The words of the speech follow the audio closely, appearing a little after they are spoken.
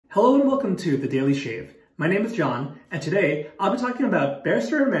Hello and welcome to The Daily Shave. My name is John, and today I'll be talking about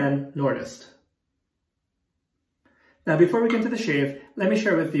Barrister and Mann Nordost. Now before we get into the shave, let me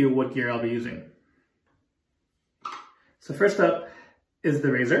share with you what gear I'll be using. So first up is the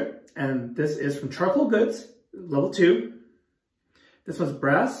razor, and this is from Charcoal Goods, level 2. This one's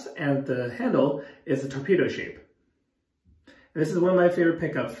brass, and the handle is a torpedo shape. And this is one of my favorite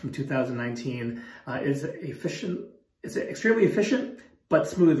pickups from 2019. It's an extremely efficient but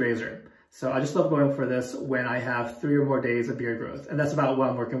smooth razor. So I just love going for this when I have 3 or more days of beard growth. And that's about what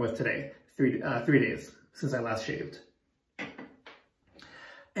I'm working with today, 3 days since I last shaved.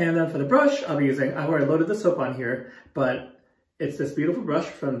 And then for the brush I'll be using, I've already loaded the soap on here, but it's this beautiful brush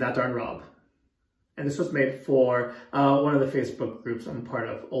from ThatDarnRob. And this was made for one of the Facebook groups I'm part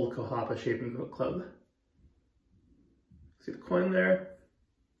of, Old Cohapa Shaving Club. See the coin there?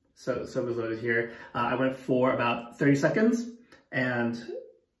 So soap is loaded here. I went for about 30 seconds. And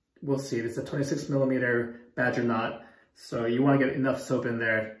we'll see, it's a 26mm badger knot, so you want to get enough soap in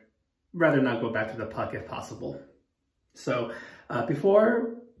there, rather not go back to the puck if possible. So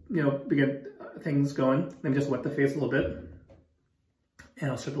before we get things going, let me just wet the face a little bit,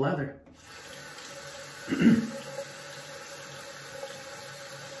 and I'll start the lather.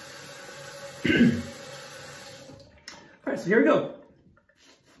 All right, so here we go.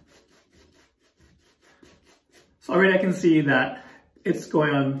 So already I can see that it's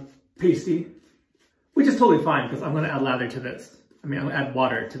going on pasty, which is totally fine because I'm going to add lather to this. I'm going to add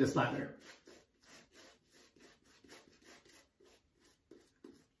water to this lather.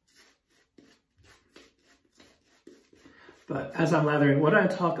 But as I'm lathering, why don't I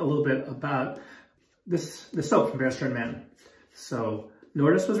talk a little bit about the soap from Barrister and Mann. So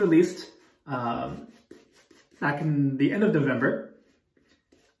Nordost was released back in the end of November.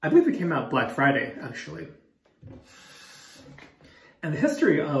 I believe it came out Black Friday, actually. And the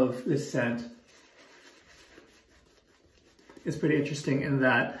history of this scent is pretty interesting in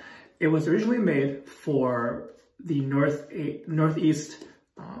that it was originally made for the Northeast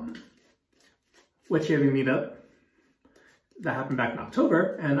wet shaving meetup that happened back in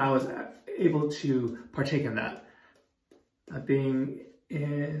October, and I was able to partake in that. Being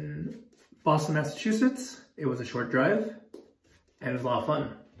in Boston, Massachusetts, it was a short drive, and it was a lot of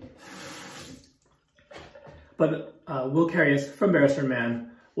fun. But Will Carius from Barrister and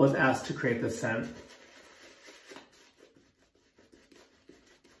Mann was asked to create this scent.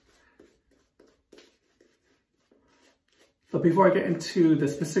 But before I get into the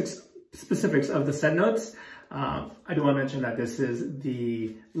specifics of the scent notes, I do want to mention that this is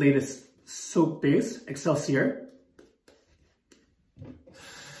the latest soap base, Excelsior.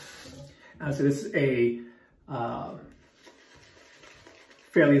 So this is a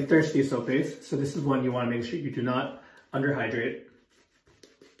fairly thirsty soap base, so this is one you want to make sure you do not underhydrate.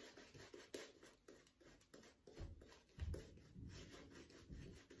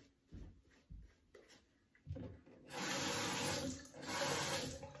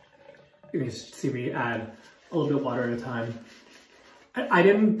 You can just see me add a little bit of water at a time. I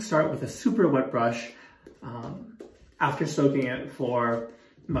didn't start with a super wet brush. After soaking it for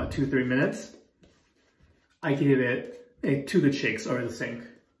about 2-3 minutes, I gave it 2 good shakes over the sink.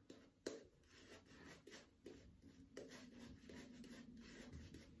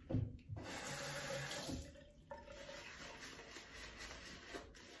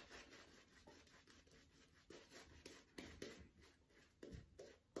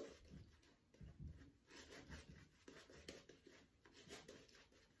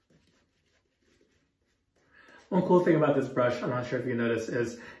 One cool thing about this brush, I'm not sure if you noticed,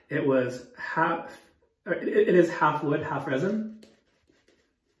 is it is half wood, half resin.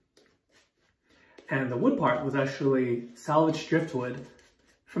 And the wood part was actually salvaged driftwood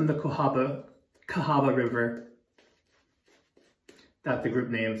from the Cohaba River that the group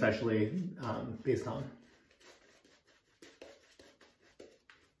name is actually based on.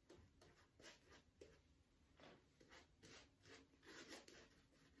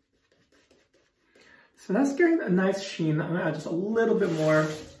 So that's getting a nice sheen. I'm gonna add just a little bit more.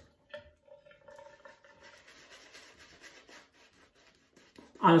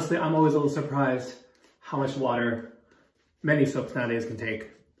 Honestly, I'm always a little surprised how much water many soaps nowadays can take.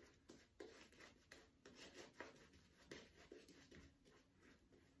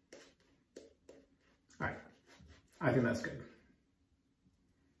 All right, I think that's good.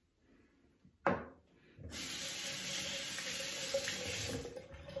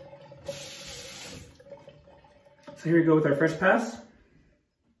 So here we go with our first pass.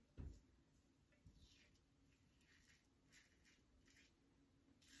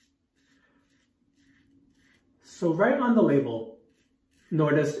 So right on the label,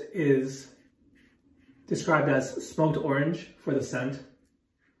 Nordost is described as smoked orange for the scent.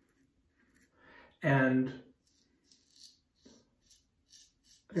 And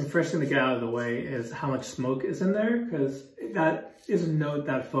I think first thing to get out of the way is how much smoke is in there, because that is a note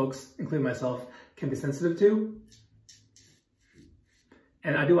that folks, including myself, can be sensitive to.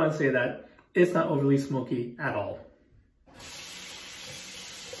 And I do want to say that it's not overly smoky at all.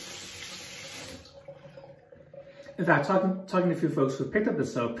 In fact, talking to a few folks who picked up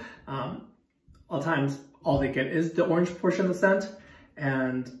this soap, all times all they get is the orange portion of the scent,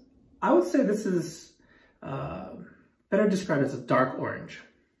 and I would say this is better described as a dark orange.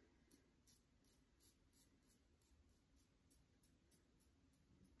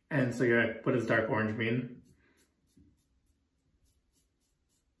 And so you're like, what does dark orange mean?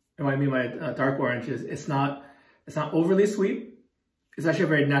 And what I mean by dark orange is it's not overly sweet. It's actually a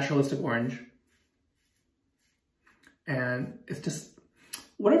very naturalistic orange. And it's just,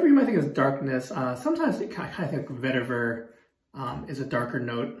 whatever you might think is darkness, sometimes I kind of think vetiver is a darker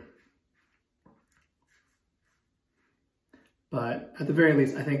note. But at the very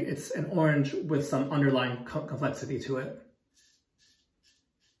least, I think it's an orange with some underlying complexity to it.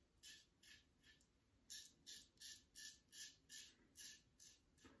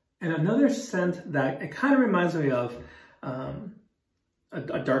 And another scent that it kind of reminds me of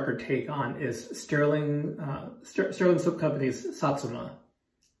a darker take on is Sterling Soap Company's Satsuma.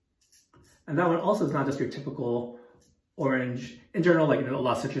 And that one also is not just your typical orange. In general, like, a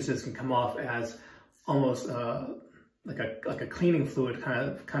lot of citruses can come off as almost like a cleaning fluid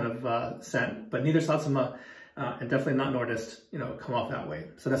kind of scent, but neither Satsuma and definitely not Nordost, come off that way.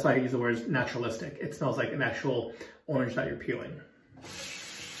 So that's why I use the word naturalistic. It smells like an actual orange that you're peeling.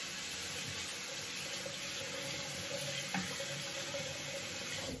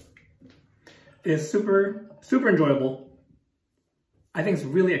 It is super, super enjoyable. I think it's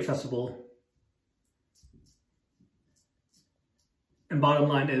really accessible. And bottom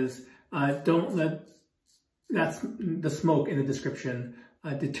line is, don't let the smoke in the description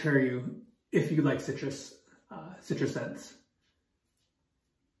deter you if you like citrus scents.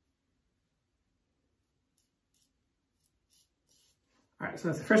 All right, so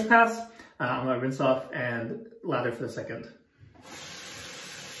that's the first pass. I'm gonna rinse off and lather for the second.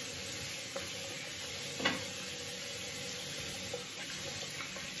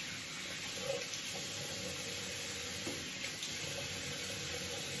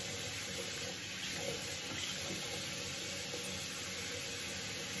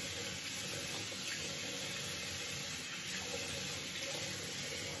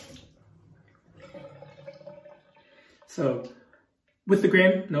 So with the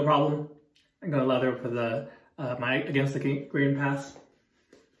grain, no problem. I'm gonna lather for the my against the grain pass.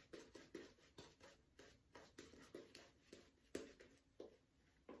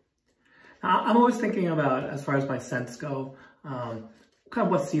 I'm always thinking about, as far as my scents go, kind of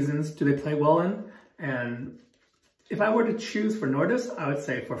what seasons do they play well in. And if I were to choose for Nordost, I would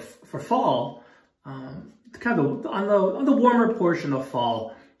say for fall, kind of on the warmer portion of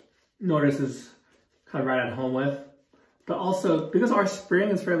fall, Nordost is kind of right at home with. But also, because our spring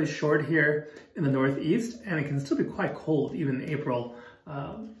is fairly short here in the Northeast, and it can still be quite cold even in April,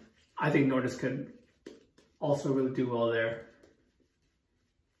 I think Nordost could also really do well there.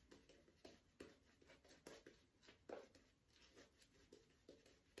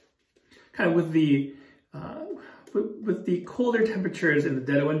 Kind of with the colder temperatures in the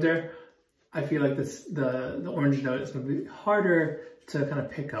dead of winter, I feel like the orange note is going to be harder to kind of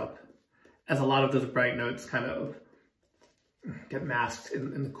pick up, as a lot of those bright notes kind of get masked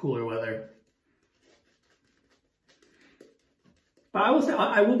in the cooler weather. But I will say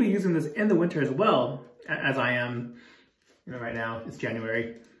I will be using this in the winter as well, as I am, right now it's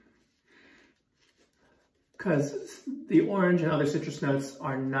January. Because the orange and other citrus notes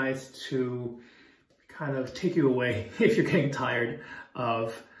are nice to kind of take you away if you're getting tired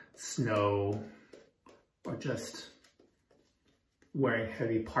of snow or just wearing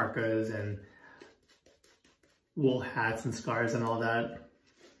heavy parkas and wool hats and scarves and all that.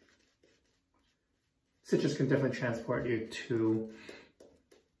 Citrus can definitely transport you to,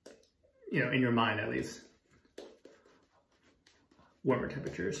 in your mind at least, warmer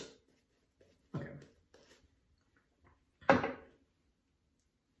temperatures. Okay.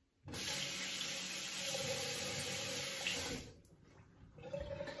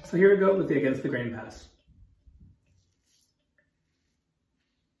 So here we go with the against the grain pass.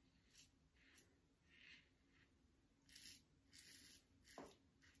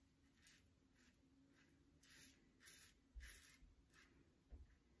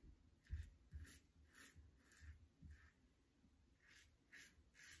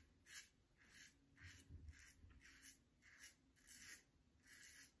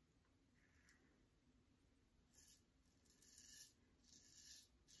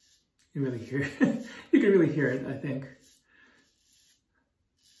 You can really hear it. You can really hear it, I think.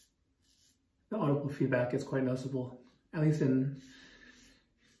 The audible feedback is quite noticeable, at least in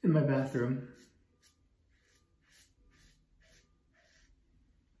my bathroom.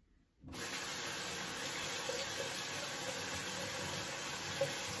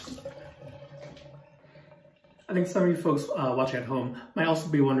 I think some of you folks watching at home might also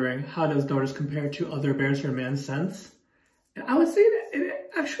be wondering, how does Nordost compare to other Barrister and Mann scents? And I would say that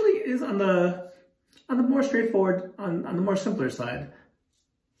it actually is on the more straightforward, on the more simpler side.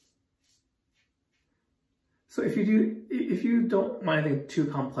 So if you don't mind anything too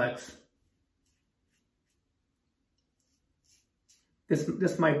complex,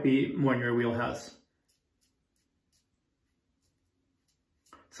 this might be more in your wheelhouse.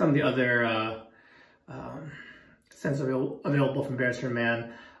 Some of the other scents available from Barrister and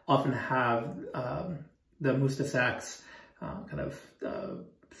Mann often have the mousse de saxe kind of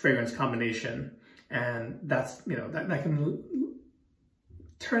fragrance combination, and that's, you know, that can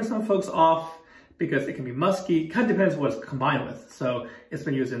turn some folks off because it can be musky. Kind of depends what it's combined with. So it's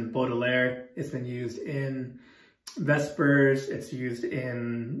been used in Baudelaire, it's been used in Vespers, it's used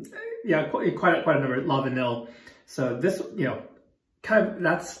in quite a number of La Vanille. So this, you know, kind of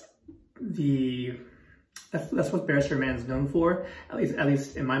that's what Barrister and Mann is known for, at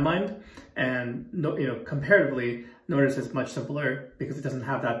least in my mind. And you know, comparatively, Nordost is much simpler because it doesn't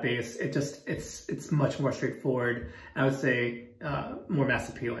have that base. It's much more straightforward. I would say more mass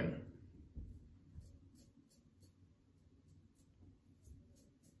appealing.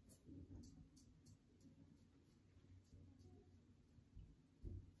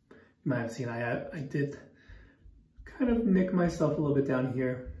 You might have seen I did kind of nick myself a little bit down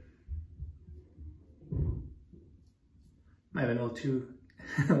here. Might have been a little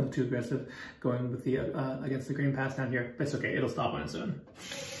too aggressive going with the against the grain pass down here, but it's okay, it'll stop on its own.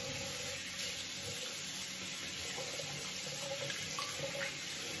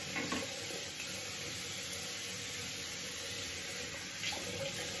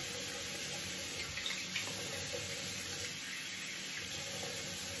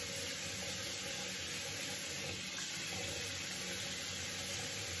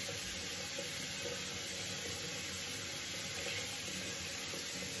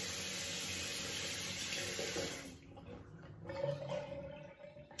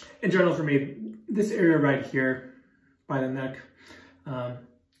 In general, for me, this area right here by the neck,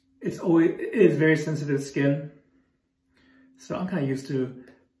 it is very sensitive skin. So I'm kind of used to,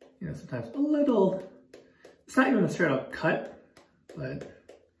 you know, sometimes a little, it's not even a straight up cut, but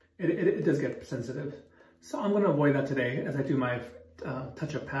it does get sensitive. So I'm going to avoid that today as I do my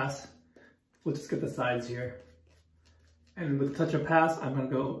touch-up pass. We'll just get the sides here. And with the touch-up pass, I'm going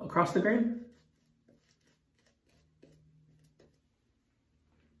to go across the grain.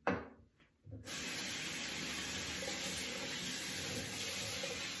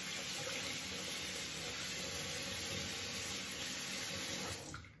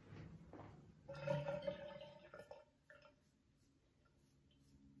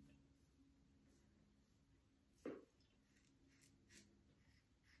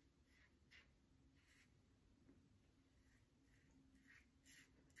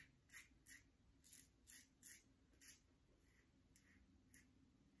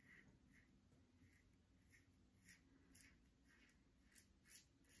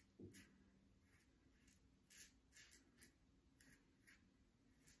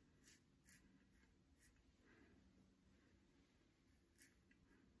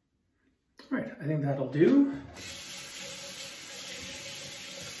 All right, I think that'll do.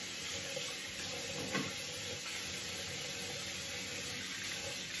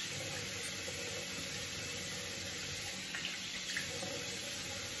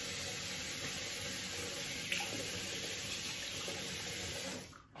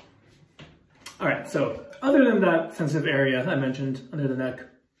 All right, so other than that sensitive area I mentioned under the neck,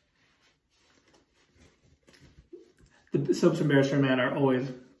 the soaps from Barrister and Mann are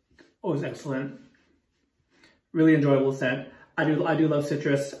always excellent. Really enjoyable scent. I do love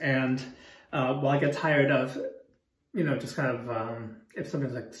citrus, and while I get tired of, you know, just kind of if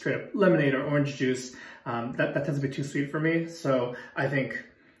something's like straight up lemonade or orange juice, that tends to be too sweet for me. So I think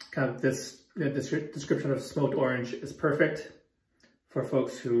kind of this description of smoked orange is perfect for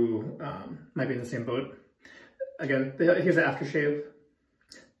folks who might be in the same boat. Again, here's the aftershave.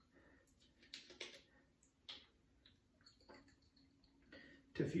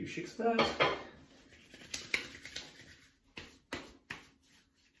 To a few shakes of that.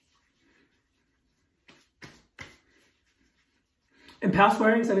 In past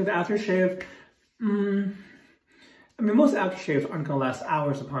wearings, I think the aftershave, I mean, most aftershaves aren't gonna last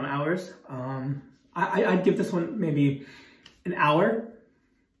hours upon hours. I'd give this one maybe an hour,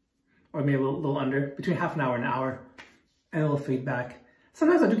 or maybe a little under, between half an hour and an hour, and it'll fade back.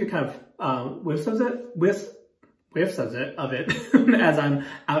 Sometimes I do get kind of whiffs of it as I'm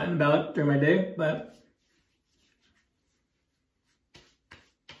out and about during my day, but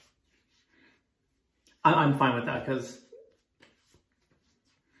I'm fine with that because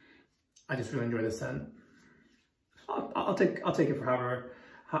I just really enjoy the scent. I'll take it for however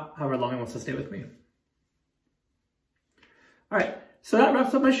long it wants to stay with me. All right, so that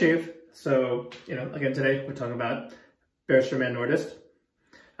wraps up my shave. So, again, today we're talking about Barrister and Mann Nordost.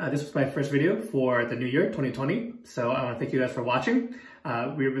 This was my first video for the new year, 2020. So I want to thank you guys for watching.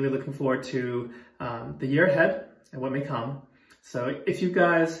 We're really looking forward to the year ahead and what may come. So if you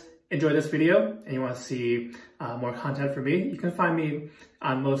guys enjoyed this video and you want to see more content from me, you can find me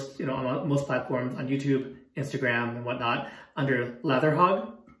on most platforms, on YouTube, Instagram, and whatnot, under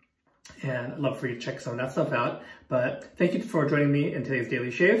LatherHog. And I'd love for you to check some of that stuff out. But thank you for joining me in today's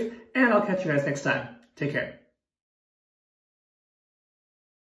daily shave, and I'll catch you guys next time. Take care.